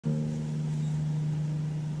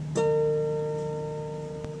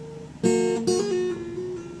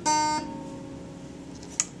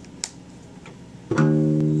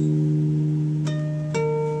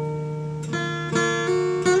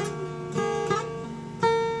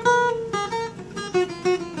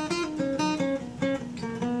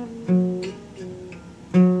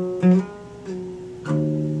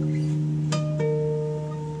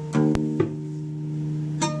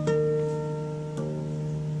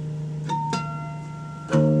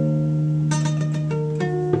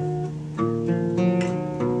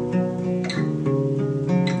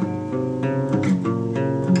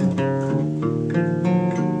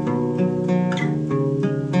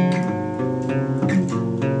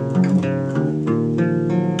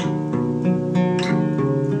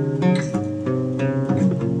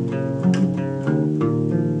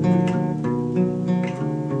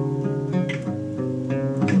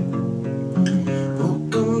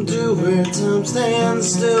Time stands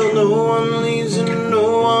still, no one leaves and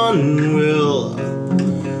no one will.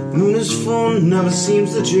 Moon is full, never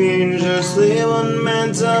seems to change. Just live on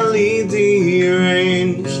mentally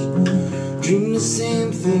deranged. Dream the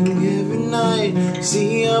same thing every night.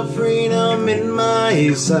 See your freedom in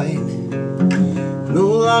my sight. No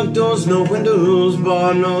locked doors, no windows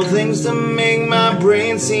barred, no things to make my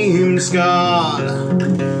brain seem scarred.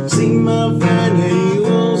 See my friend and you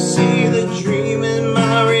will see the dream in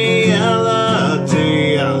my reality.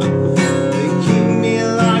 They keep me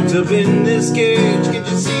locked up in this cage. Can't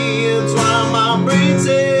you see it's why my brain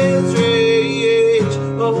says rage?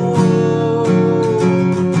 Oh,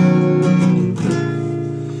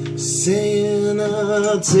 Sanitarium,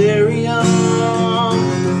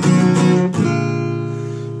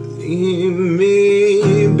 leave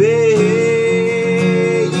me be.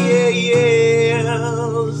 Yeah,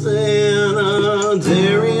 yeah, Sanitarium,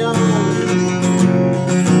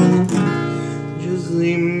 just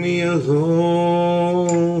leave me alone.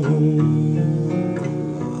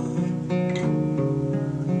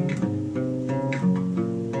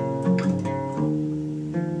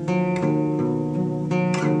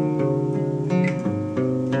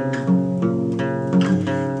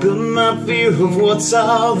 My fear of what's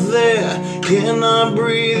out there cannot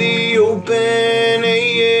breathe the open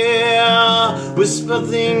air. Whisper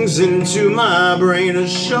things into my brain,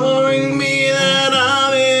 assuring me that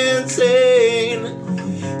I'm insane.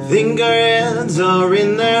 Think our heads are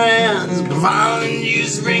in their hands, violent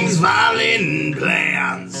use brings violent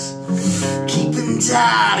plans. Keep him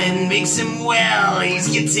tight and makes him well. He's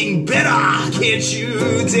getting better, can't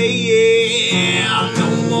you tell? No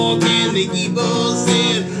more can they keep us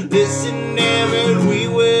in. Listen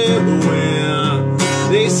everywhere.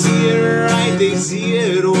 They see it right, they see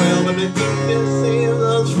it well, but they think they'll save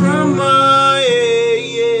us from my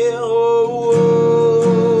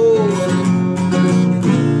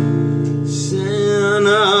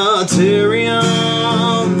Sanitarium,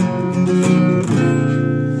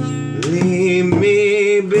 leave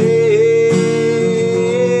me be.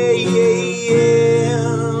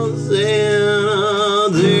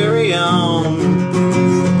 Sanitarium,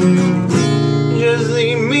 just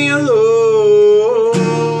leave me alone.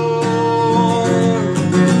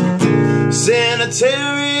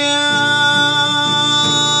 Sanitarium,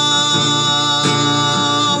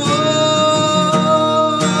 oh,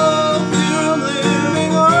 fear of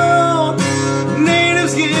living on.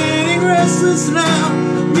 Natives getting restless now.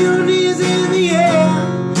 Mutiny is in the air.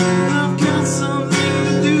 I've got something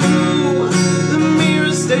to do. The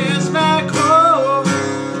mirror stares back home.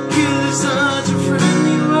 Kill is such a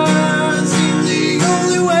friendly word. Seems the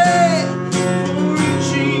only way for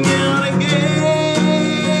reaching out again.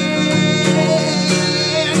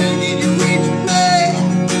 Did you reach me?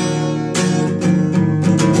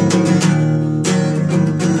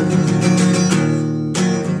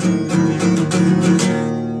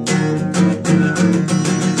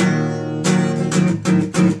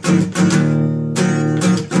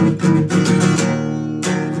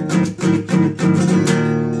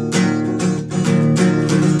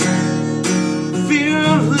 Fear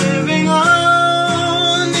of living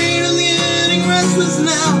on. Natives getting restless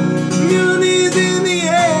now. Muni's in the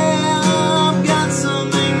air. I've got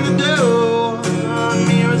something to do. Our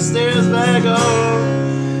mirror stares back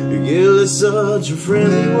home. Guilt is such a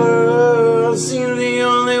friendly world. Seems the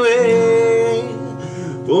only way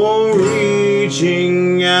for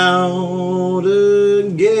reaching out